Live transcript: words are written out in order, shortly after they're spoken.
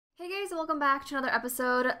guys, and welcome back to another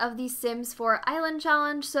episode of the Sims 4 Island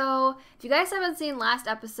Challenge. So, if you guys haven't seen last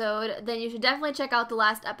episode, then you should definitely check out the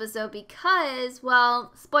last episode because,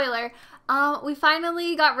 well, spoiler, we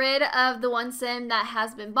finally got rid of the one sim that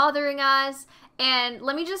has been bothering us. And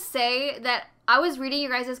let me just say that I was reading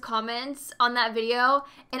your guys' comments on that video,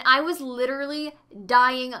 and I was literally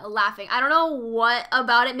dying laughing. I don't know what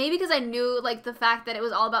about it. Maybe because I knew, like, the fact that it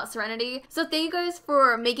was all about Serenity. So thank you guys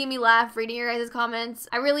for making me laugh, reading your guys' comments.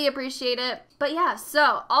 I really appreciate it. But yeah,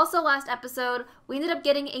 so also last episode, we ended up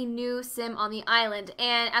getting a new sim on the island.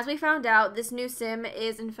 And as we found out, this new sim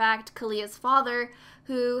is, in fact, Kalea's father,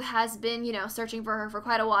 who has been, you know, searching for her for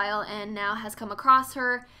quite a while and now has come across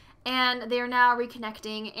her. And they're now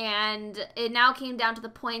reconnecting, and it now came down to the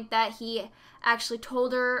point that he actually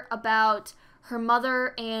told her about her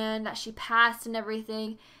mother and that she passed and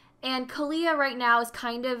everything. And Kalea right now is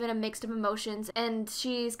kind of in a mix of emotions, and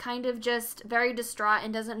she's kind of just very distraught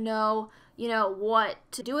and doesn't know, you know, what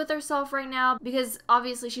to do with herself right now, because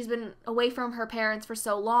obviously she's been away from her parents for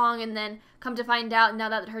so long, and then come to find out now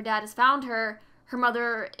that her dad has found her, her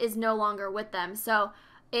mother is no longer with them. So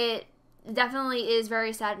it definitely is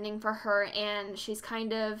very saddening for her, and she's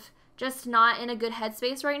kind of just not in a good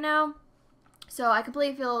headspace right now. So I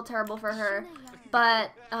completely feel terrible for her,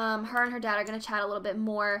 but her and her dad are going to chat a little bit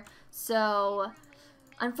more. So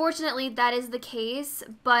unfortunately that is the case,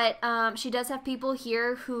 but she does have people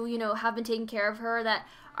here who, you know, have been taking care of her, that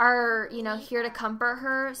are, you know, here to comfort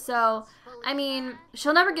her. So I mean,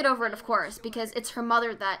 she'll never get over it, of course, because it's her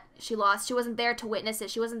mother that she lost. She wasn't there to witness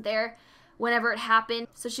it. She wasn't there whenever it happened.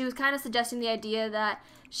 So she was kind of suggesting the idea that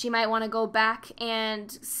she might want to go back and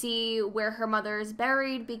see where her mother is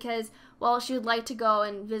buried, because, well, she would like to go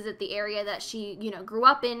and visit the area that she, you know, grew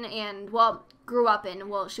up in, and, well,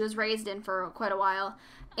 she was raised in for quite a while.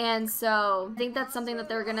 And so I think that's something that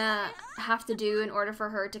they're gonna have to do in order for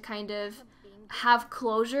her to kind of have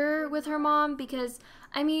closure with her mom, because,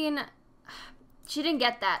 I mean, she didn't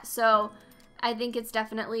get that. So I think it's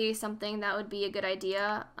definitely something that would be a good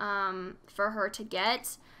idea for her to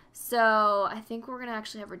get. So I think what we're going to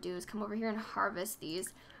actually have her do is come over here and harvest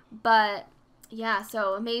these. But yeah,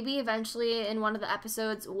 so maybe eventually in one of the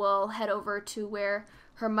episodes we'll head over to where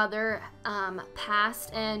her mother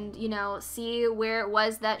passed and, you know, see where it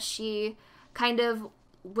was that she kind of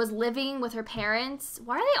was living with her parents.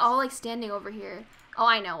 Why are they all, like, standing over here? Oh,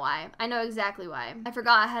 I know why. I know exactly why. I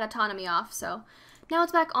forgot I had autonomy off, so now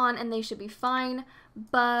it's back on and they should be fine.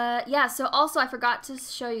 But yeah, so also I forgot to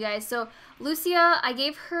show you guys. So Lucia, I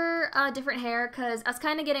gave her different hair because I was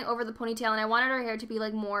kind of getting over the ponytail and I wanted her hair to be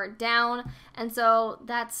like more down. And so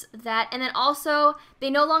that's that. And then also they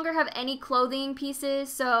no longer have any clothing pieces.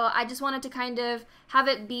 So I just wanted to kind of have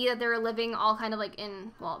it be that they're living all kind of like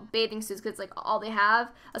in, well, bathing suits, because it's like all they have.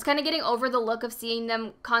 I was kind of getting over the look of seeing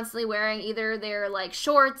them constantly wearing either their like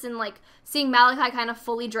shorts and like seeing Malachi kind of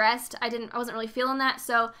fully dressed. I wasn't really feeling that.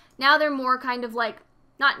 So now they're more kind of like,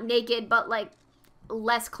 not naked, but like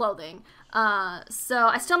less clothing. So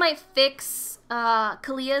I still might fix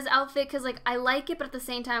Kalea's outfit because like I like it, but at the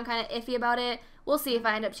same time I'm kind of iffy about it. We'll see if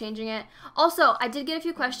I end up changing it. Also, I did get a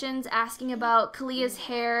few questions asking about Kalea's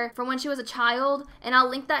hair from when she was a child, and I'll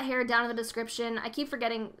link that hair down in the description. I keep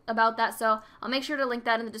forgetting about that, so I'll make sure to link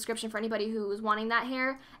that in the description for anybody who is wanting that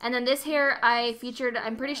hair. And then this hair I featured,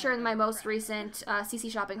 I'm pretty sure, in my most recent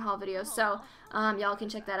CC shopping haul video, so y'all can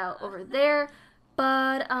check that out over there.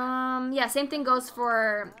 But, yeah, same thing goes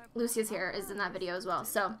for Lucia's hair is in that video as well.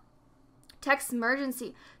 So, text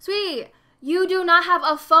emergency. Sweetie, you do not have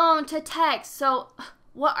a phone to text. So,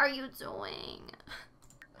 what are you doing?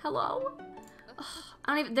 Hello?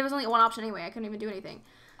 There was only one option anyway. I couldn't even do anything.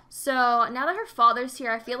 So, now that her father's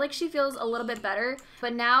here, I feel like she feels a little bit better.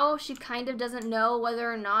 But now she kind of doesn't know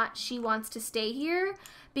whether or not she wants to stay here,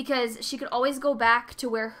 because she could always go back to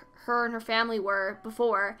where her and her family were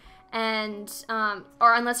before, and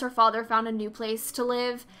or unless her father found a new place to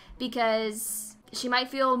live, because she might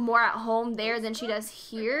feel more at home there than she does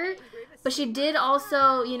here. But she did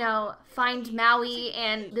also, you know, find Maui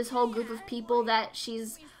and this whole group of people that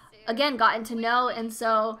she's again gotten to know, and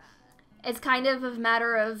so it's kind of a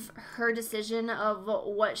matter of her decision of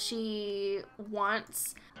what she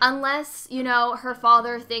wants. Unless, you know, her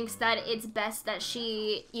father thinks that it's best that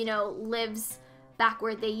she, you know, lives back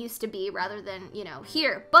where they used to be rather than, you know,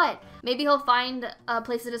 here. But maybe he'll find a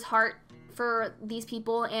place in his heart for these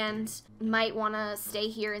people and might want to stay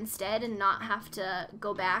here instead and not have to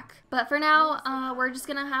go back. But for now, we're just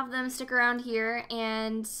gonna have them stick around here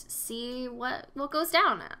and see what goes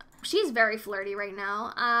down. She's very flirty right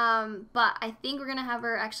now, but I think we're gonna have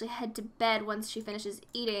her actually head to bed once she finishes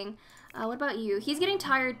eating. What about you? He's getting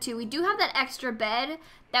tired too. We do have that extra bed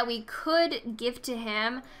that we could give to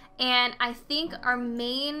him. And I think our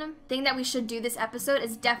main thing that we should do this episode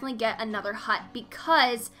is definitely get another hut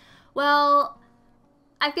because, well,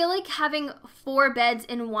 I feel like having 4 beds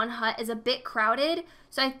in one hut is a bit crowded.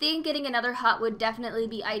 So I think getting another hut would definitely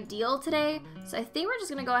be ideal today. So I think we're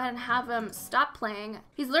just going to go ahead and have him stop playing.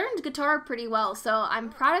 He's learned guitar pretty well, so I'm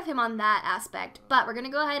proud of him on that aspect. But we're going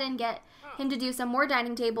to go ahead and get him to do some more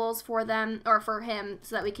dining tables for them, or for him,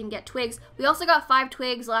 so that we can get twigs. We also got 5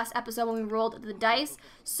 twigs last episode when we rolled the dice,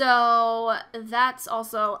 so that's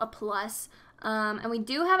also a plus. And we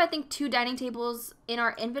do have, I think, 2 dining tables in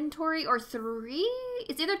our inventory, or 3?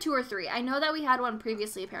 It's either 2 or 3. I know that we had one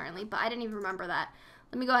previously, apparently, but I didn't even remember that.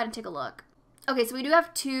 Let me go ahead and take a look. Okay, so we do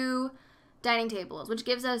have 2 dining tables, which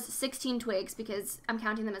gives us 16 twigs, because I'm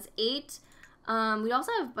counting them as 8. We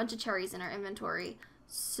also have a bunch of cherries in our inventory.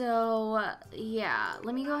 So, yeah,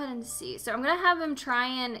 let me go ahead and see. So I'm going to have him try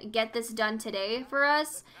and get this done today for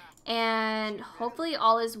us, and hopefully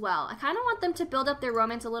all is well. I kind of want them to build up their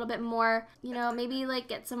romance a little bit more, you know, maybe like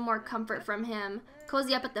get some more comfort from him,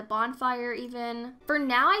 cozy up at the bonfire even. For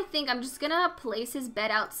now, I think I'm just going to place his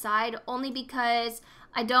bed outside, only because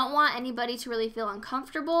I don't want anybody to really feel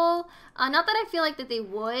uncomfortable. Not that I feel like that they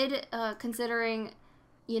would, considering,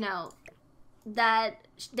 you know, that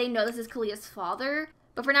they know this is Kalea's father.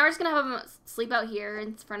 But for now, we're just going to have him sleep out here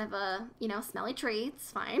in front of a, you know, smelly tree.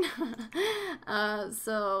 It's fine.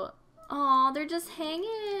 So, aw, they're just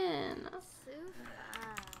hanging.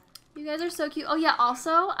 You guys are so cute. Oh, yeah,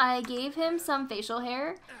 also, I gave him some facial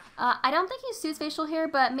hair. I don't think he suits facial hair,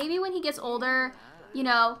 but maybe when he gets older, you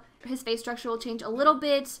know, his face structure will change a little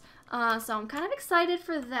bit. So I'm kind of excited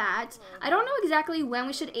for that. I don't know exactly when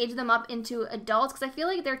we should age them up into adults, because I feel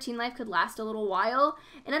like their teen life could last a little while.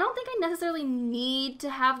 And I don't think I necessarily need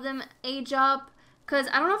to have them age up, because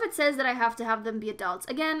I don't know if it says that I have to have them be adults.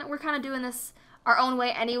 Again, we're kind of doing this our own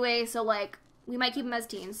way anyway, so like we might keep them as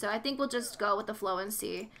teens. So I think we'll just go with the flow and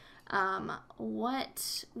see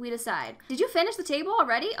what we decide. Did you finish the table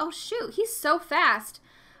already? Oh shoot, he's so fast.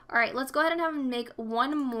 All right, let's go ahead and have him make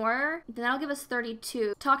 1 more. Then that'll give us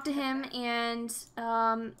 32. Talk to him and,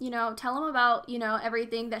 you know, tell him about, you know,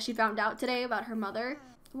 everything that she found out today about her mother.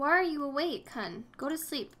 Why are you awake, hun? Go to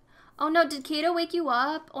sleep. Oh, no, did Kato wake you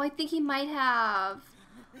up? Oh, I think he might have.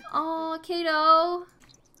 Oh, Kato.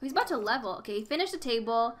 He's about to level. Okay, finish the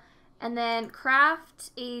table and then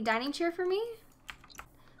craft a dining chair for me.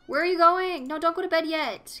 Where are you going? No, don't go to bed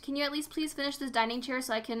yet. Can you at least please finish this dining chair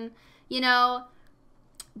so I can, you know,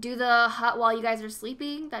 do the hut while you guys are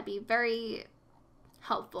sleeping? That'd be very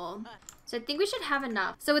helpful. So I think we should have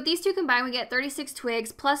enough. So with these 2 combined, we get 36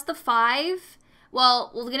 twigs plus the 5. Well,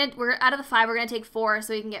 we're out of the 5, we're gonna take 4,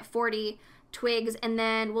 so we can get 40 twigs, and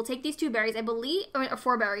then we'll take these 2 berries, I believe, or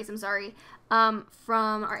 4 berries, I'm sorry,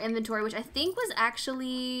 from our inventory, which I think was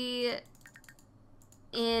actually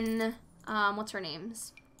in what's her name?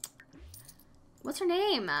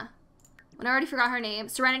 I already forgot her name.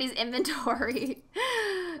 Serenity's inventory.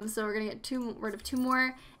 So we're gonna get rid of 2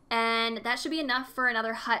 more, and that should be enough for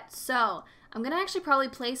another hut. So I'm gonna actually probably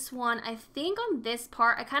place one, I think, on this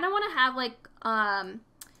part. I kind of want to have like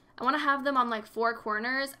I want to have them on like 4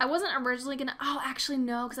 corners. I wasn't originally gonna, oh actually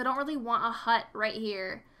no, because I don't really want a hut right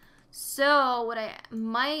here. So what I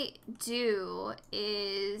might do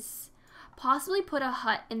is possibly put a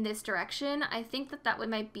hut in this direction. I think that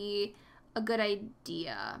might be a good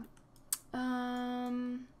idea.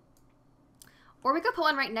 Or we could put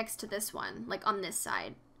one right next to this one, like on this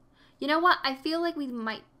side. You know what? I feel like we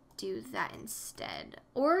might do that instead.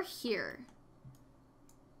 Or here.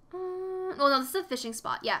 Well, no, this is a fishing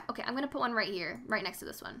spot. Yeah, okay, I'm gonna put one right here, right next to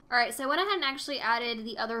this one. All right, so I went ahead and actually added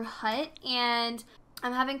the other hut, and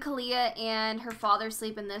I'm having Kalea and her father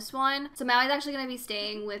sleep in this one. So Maui's actually gonna be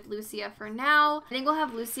staying with Lucia for now. I think we'll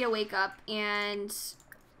have Lucia wake up and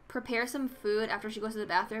prepare some food after she goes to the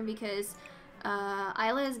bathroom, because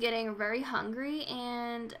Isla is getting very hungry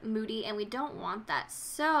and moody, and we don't want that.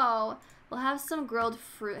 So we'll have some grilled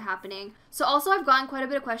fruit happening. So also I've gotten quite a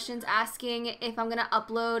bit of questions asking if I'm gonna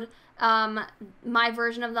upload my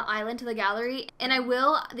version of the island to the gallery, and I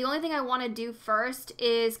will. The only thing I want to do first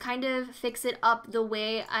is kind of fix it up the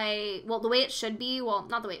way the way it should be. Well,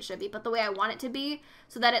 not the way it should be, but the way I want it to be,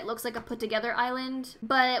 so that it looks like a put together island.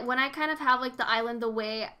 But when I kind of have like the island the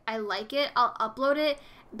way I like it, I'll upload it.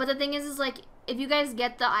 But the thing is like, if you guys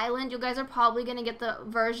get the island, you guys are probably gonna get the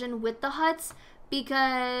version with the huts,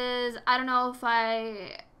 because I don't know if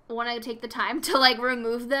I want to take the time to like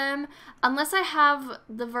remove them unless I have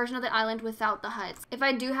the version of the island without the huts. If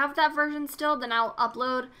I do have that version still, then I'll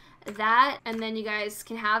upload that and then you guys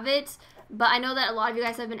can have it. But I know that a lot of you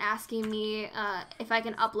guys have been asking me if I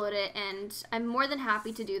can upload it, and I'm more than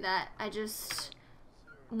happy to do that. I just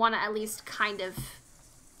want to at least kind of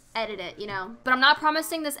edit it, you know. But I'm not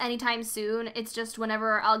promising this anytime soon. It's just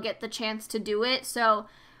whenever I'll get the chance to do it. So,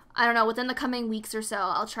 I don't know, within the coming weeks or so,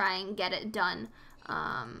 I'll try and get it done.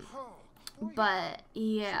 But,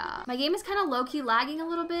 yeah. My game is kind of low-key lagging a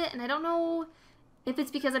little bit, and I don't know if it's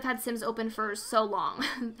because I've had Sims open for so long.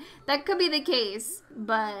 That could be the case,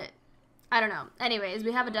 but I don't know. Anyways,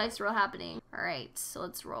 we have a dice roll happening. Alright, so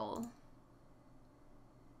let's roll.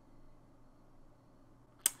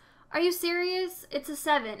 Are you serious? It's a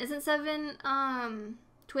 7. Isn't 7,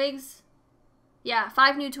 twigs? Yeah,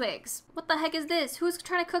 5 new twigs. What the heck is this? Who's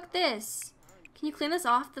trying to cook this? Can you clean this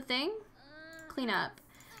off the thing? Clean up.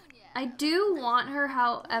 I do want her,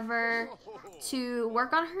 however, to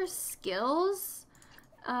work on her skills,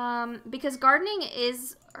 because gardening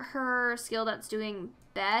is her skill that's doing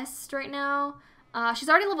best right now. She's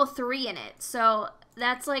already level 3 in it, so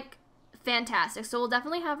that's, like, fantastic. So we'll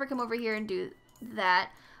definitely have her come over here and do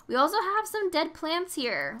that. We also have some dead plants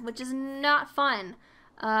here, which is not fun,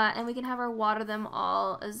 and we can have her water them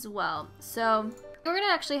all as well. So we're going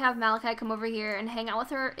to actually have Malachi come over here and hang out with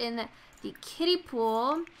her in the kiddie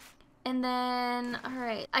pool. And then,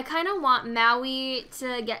 alright, I kind of want Maui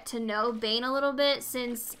to get to know Bane a little bit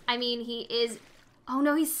since, I mean, he is, oh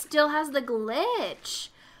no, he still has the glitch.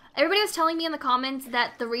 Everybody was telling me in the comments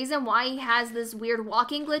that the reason why he has this weird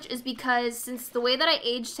walking glitch is because since the way that I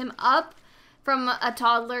aged him up from a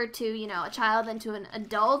toddler to, you know, a child and to an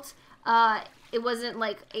adult, it wasn't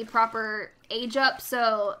like a proper age up,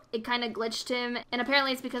 so it kind of glitched him. And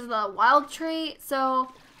apparently it's because of the wild trait,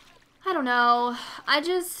 so I don't know.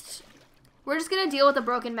 We're just gonna deal with the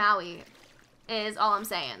broken Maui, is all I'm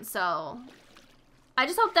saying. So, I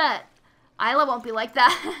just hope that Isla won't be like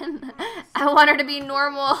that. I want her to be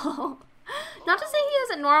normal. Not to say he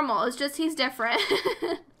isn't normal, it's just he's different.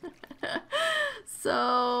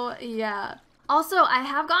 So, yeah. Also, I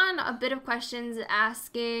have gotten a bit of questions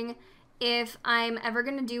asking if I'm ever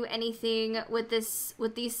gonna do anything with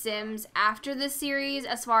these Sims after this series,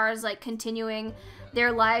 as far as like continuing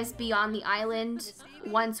their lives beyond the island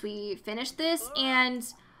once we finish this,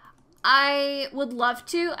 and I would love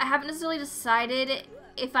to. I haven't necessarily decided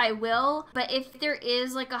if I will, but if there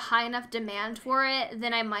is like a high enough demand for it,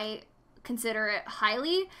 then I might consider it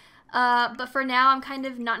highly. But for now, I'm kind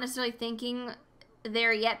of not necessarily thinking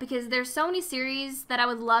there yet, because there's so many series that I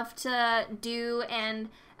would love to do and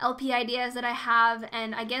LP ideas that I have,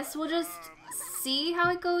 and I guess we'll just see how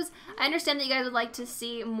it goes. I understand that you guys would like to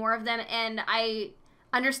see more of them, and I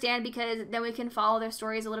understand, because then we can follow their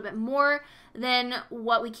stories a little bit more than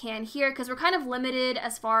what we can here, because we're kind of limited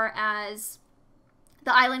as far as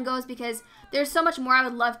the island goes, because there's so much more I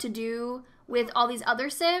would love to do with all these other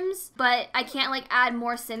Sims, but I can't like add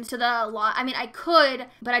more Sims to the lot. I mean, I could,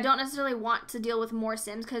 but I don't necessarily want to deal with more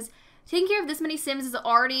Sims, because taking care of this many Sims is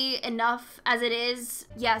already enough as it is.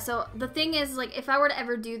 Yeah, so the thing is, like, if I were to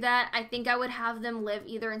ever do that, I think I would have them live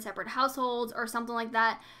either in separate households or something like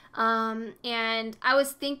that. And I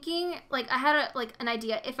was thinking, like, I had an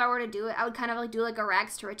idea. If I were to do it, I would kind of like do like a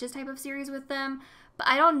rags to riches type of series with them, but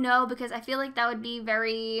I don't know, because I feel like that would be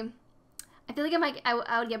very, I feel like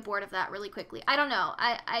I would get bored of that really quickly. I don't know.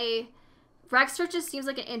 Rags to riches seems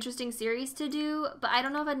like an interesting series to do, but I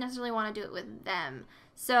don't know if I'd necessarily want to do it with them.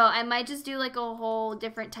 So I might just do like a whole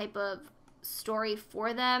different type of story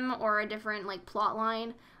for them, or a different like plot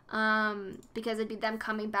line, because it'd be them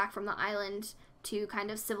coming back from the island to kind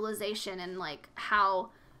of civilization and like how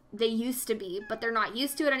they used to be, but they're not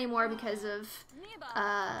used to it anymore because of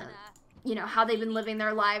you know, how they've been living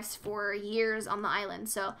their lives for years on the island.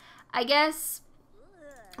 So I guess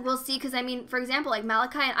we'll see, because I mean, for example, like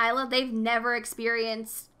Malachi and Isla, they've never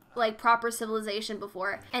experienced like proper civilization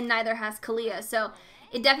before, and neither has Kalea. So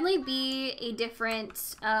it'd definitely be a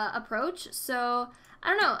different approach. So I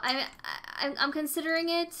don't know. I'm considering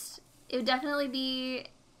it. It would definitely be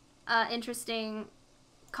an interesting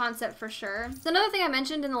concept for sure. So another thing I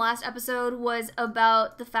mentioned in the last episode was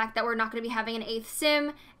about the fact that we're not going to be having an 8th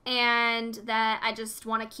sim, and that I just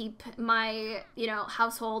want to keep my, you know,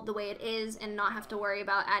 household the way it is and not have to worry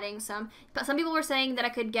about adding some. But some people were saying that I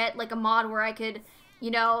could get like a mod where I could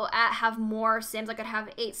you know, have more Sims. I could have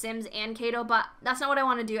 8 Sims and Kato, but that's not what I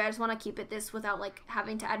want to do. I just want to keep it this without like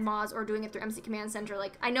having to add mods or doing it through MC Command Center.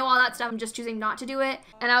 Like, I know all that stuff, I'm just choosing not to do it.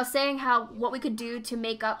 And I was saying how what we could do to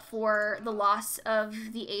make up for the loss of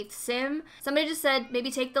the 8th Sim. Somebody just said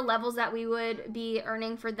maybe take the levels that we would be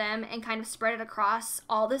earning for them and kind of spread it across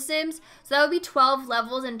all the Sims. So that would be 12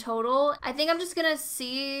 levels in total. I think I'm just gonna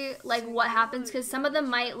see like what happens, because some of them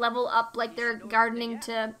might level up like they're gardening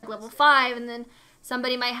to level 5, and then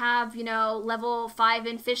somebody might have, you know, level 5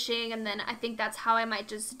 in fishing, and then I think that's how I might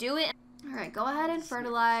just do it. Alright, go ahead and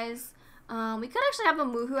fertilize. We could actually have a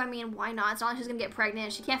Moohoo. I mean, why not? It's not like she's gonna get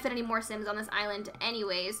pregnant. She can't fit any more Sims on this island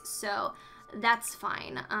anyways, so that's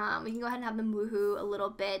fine. We can go ahead and have the Moohoo a little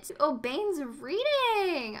bit. Oh, Bane's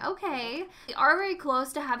reading! Okay. We are very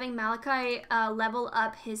close to having Malachi level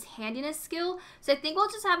up his handiness skill, so I think we'll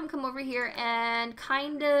just have him come over here and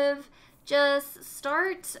kind of just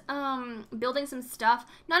start building some stuff,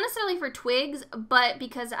 not necessarily for twigs, but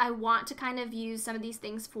because I want to kind of use some of these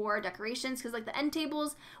things for decorations, because like the end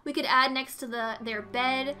tables we could add next to their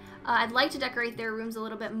bed. I'd like to decorate their rooms a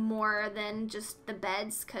little bit more than just the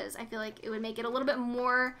beds, because I feel like it would make it a little bit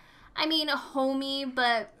more, I mean, homey,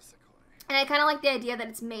 but, and I kind of like the idea that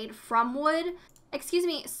it's made from wood. Excuse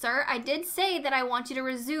me, sir, I did say that I want you to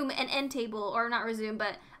resume an end table, or not resume,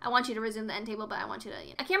 but I want you to resume the end table, but I want you to,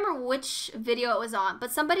 I can't remember which video it was on,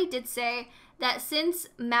 but somebody did say that since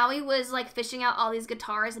Maui was like fishing out all these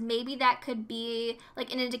guitars, maybe that could be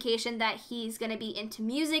like an indication that he's gonna be into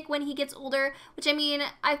music when he gets older, which I mean,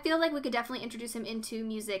 I feel like we could definitely introduce him into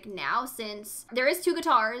music now, since there is 2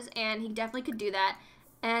 guitars and he definitely could do that,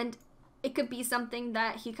 and it could be something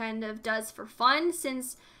that he kind of does for fun,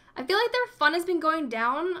 since I feel like their fun has been going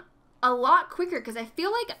down a lot quicker, because I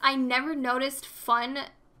feel like I never noticed fun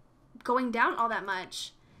going down all that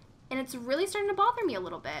much, and it's really starting to bother me a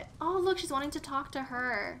little bit. Oh, look, she's wanting to talk to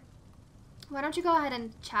her. Why don't you go ahead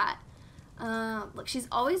and chat? Look, she's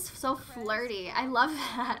always so flirty. I love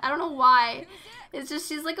that. I don't know why. It's just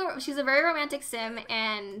she's a very romantic Sim,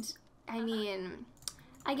 and I mean,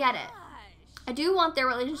 I get it. I do want their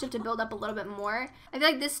relationship to build up a little bit more. I feel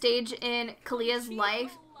like this stage in Kalea's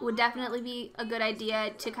life would definitely be a good idea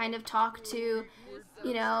to kind of talk to,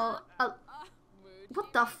 you know,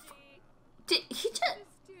 what the f... Did he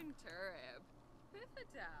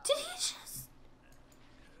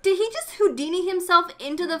just Houdini himself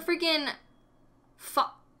into the freaking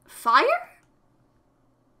fire?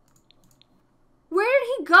 Where did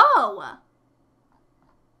he go?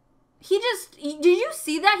 He just, did you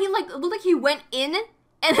see that? He like, it looked like he went in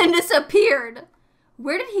and then disappeared.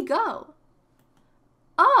 Where did he go?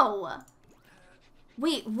 Oh.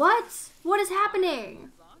 Wait, what? What is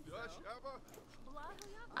happening?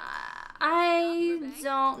 I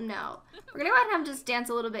don't know. We're gonna go ahead and have him just dance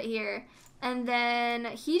a little bit here. And then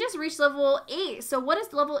he just reached level 8. So what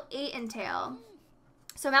does level 8 entail?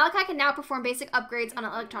 So Malachi can now perform basic upgrades on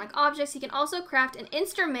electronic objects. He can also craft an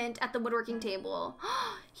instrument at the woodworking table.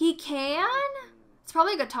 He can? It's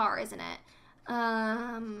probably a guitar, isn't it?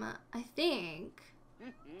 I think.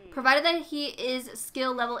 Provided that he is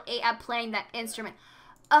skill level 8 at playing that instrument.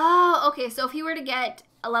 Oh, okay. So if he were to get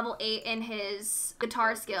a level 8 in his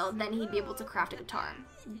guitar skill, then he'd be able to craft a guitar.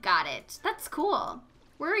 Got it. That's cool.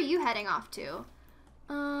 Where are you heading off to?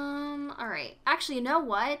 Alright. Actually, you know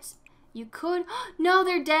what? You could... No,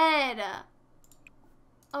 they're dead!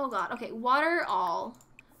 Oh god. Okay, water all.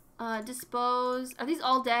 Dispose. Are these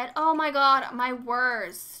all dead? Oh my god, my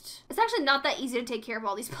worst. It's actually not that easy to take care of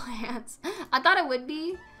all these plants. I thought it would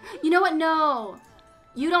be. You know what? No.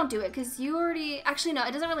 You don't do it, because you already... Actually, no,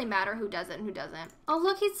 it doesn't really matter who does it and who doesn't. Oh,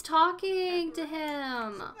 look, he's talking to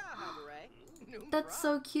him. That's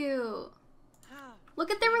so cute.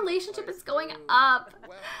 Look at their relationship. It's going up.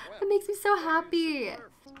 It makes me so happy.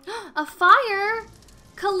 A fire?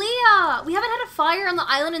 Kalea! We haven't had a fire on the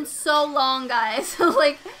island in so long, guys.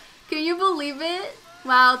 Like, can you believe it?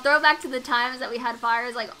 Wow, throwback to the times that we had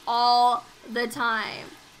fires, like, all the time.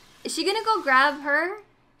 Is she gonna go grab her?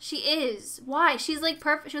 She is. Why? She's like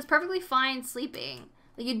she was perfectly fine sleeping.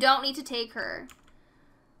 Like, you don't need to take her.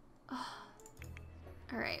 Oh.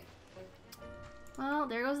 Alright. Well,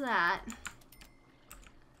 there goes that.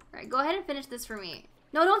 Alright, go ahead and finish this for me.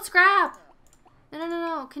 No, don't scrap! No, no, no,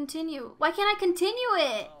 no. Continue. Why can't I continue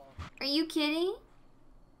it? Are you kidding?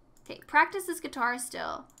 Okay, practice this guitar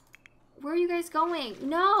still. Where are you guys going?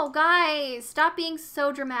 No, guys! Stop being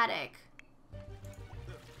so dramatic.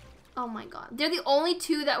 Oh my god. They're the only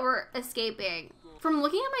 2 that were escaping. From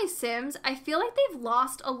looking at my Sims, I feel like they've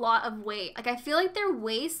lost a lot of weight. Like, I feel like their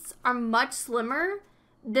waists are much slimmer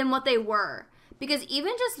than what they were. Because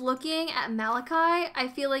even just looking at Malachi,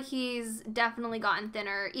 I feel like he's definitely gotten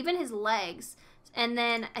thinner. Even his legs. And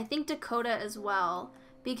then I think Dakota as well.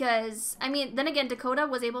 Because, I mean, then again, Dakota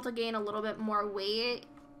was able to gain a little bit more weight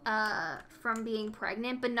from being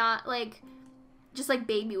pregnant. But not, like, just like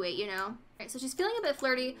baby weight, you know? Alright, so she's feeling a bit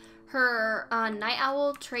flirty. Her night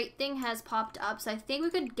owl trait thing has popped up. So I think we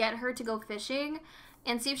could get her to go fishing.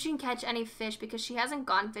 And see if she can catch any fish. Because she hasn't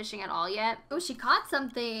gone fishing at all yet. Oh, she caught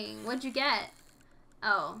something. What'd you get?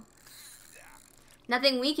 Oh.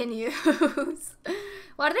 Nothing we can use.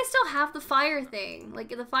 Why do they still have the fire thing? Like,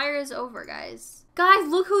 the fire is over, guys. Guys,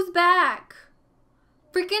 look who's back.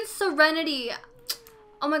 Freaking Serenity.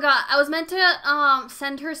 Oh my god. I was meant to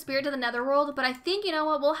send her spirit to the netherworld, but I think, you know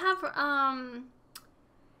what, we'll have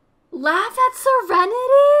laugh at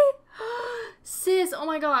Serenity? Sis, oh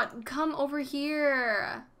my god. Come over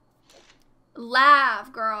here.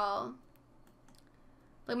 Laugh, girl.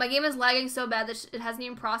 Like, my game is lagging so bad that it hasn't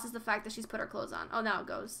even processed the fact that she's put her clothes on. Oh, now it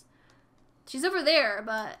goes. She's over there,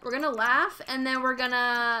 but we're gonna laugh, and then we're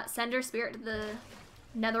gonna send her spirit to the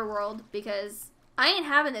netherworld, because I ain't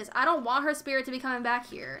having this. I don't want her spirit to be coming back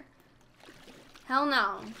here. Hell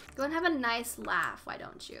no. Go and have a nice laugh, why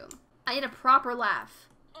don't you? I need a proper laugh.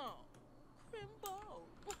 Oh, Crimbo.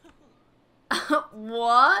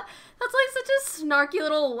 What? That's like such a snarky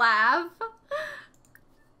little laugh.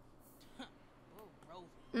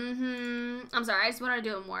 I'm sorry, I just wanted to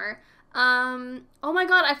do it more. Oh my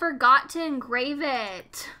god, I forgot to engrave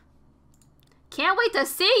it. Can't wait to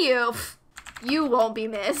see you. You won't be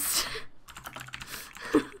missed.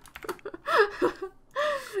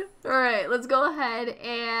 Alright, let's go ahead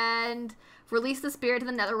and release the spirit to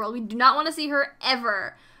the netherworld. We do not want to see her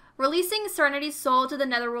ever. Releasing Serenity's soul to the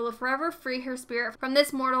netherworld will forever free her spirit from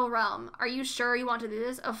this mortal realm. Are you sure you want to do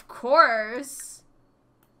this? Of course.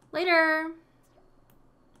 Later.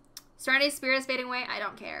 Serenity's spirit is fading away. I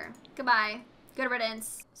don't care. Goodbye. Good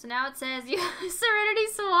riddance. So now it says, Serenity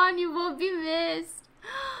Swan, you won't be missed.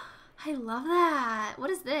 I love that. What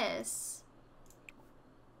is this?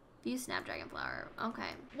 View Snapdragon Flower. Okay.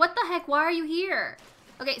 What the heck? Why are you here?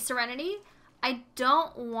 Okay, Serenity, I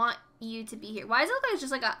don't want you to be here. Why does it look like it's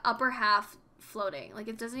just like an upper half floating? Like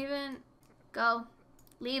it doesn't even go.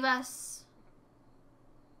 Leave us.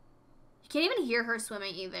 You can't even hear her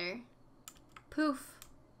swimming either. Poof.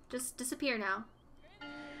 Just disappear now.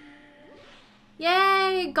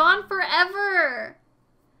 Yay! Gone forever!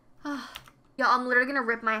 Y'all, I'm literally gonna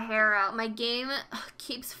rip my hair out. My game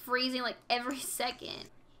keeps freezing like every second.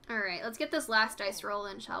 Alright, let's get this last dice roll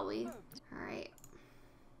in, shall we? Alright.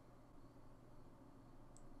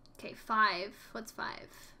 Okay, 5. What's 5?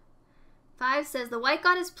 5 says, the white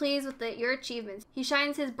god is pleased with your achievements. He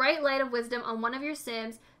shines his bright light of wisdom on one of your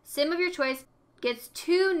sims. Sim of your choice gets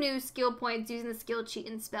 2 new skill points using the skill cheat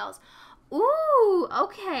and spells. Ooh,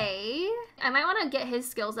 okay. I might want to get his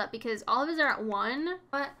skills up because all of his are at 1.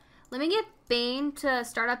 But let me get Bane to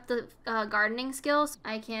start up the gardening skills.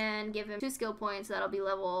 I can give him 2 skill points. So that'll be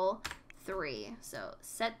level 3. So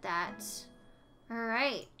set that. All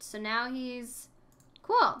right. So now he's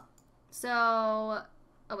cool. So,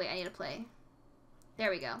 oh wait, I need to play. There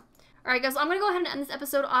we go. Alright guys, I'm going to go ahead and end this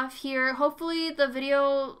episode off here. Hopefully the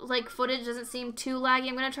video, like, footage doesn't seem too laggy.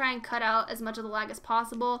 I'm going to try and cut out as much of the lag as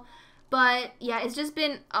possible. But, yeah, it's just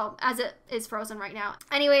been, oh, as it is frozen right now.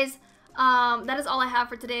 Anyways, that is all I have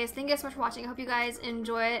for today. Thank you guys so much for watching. I hope you guys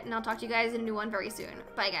enjoy it, and I'll talk to you guys in a new one very soon.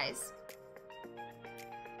 Bye, guys.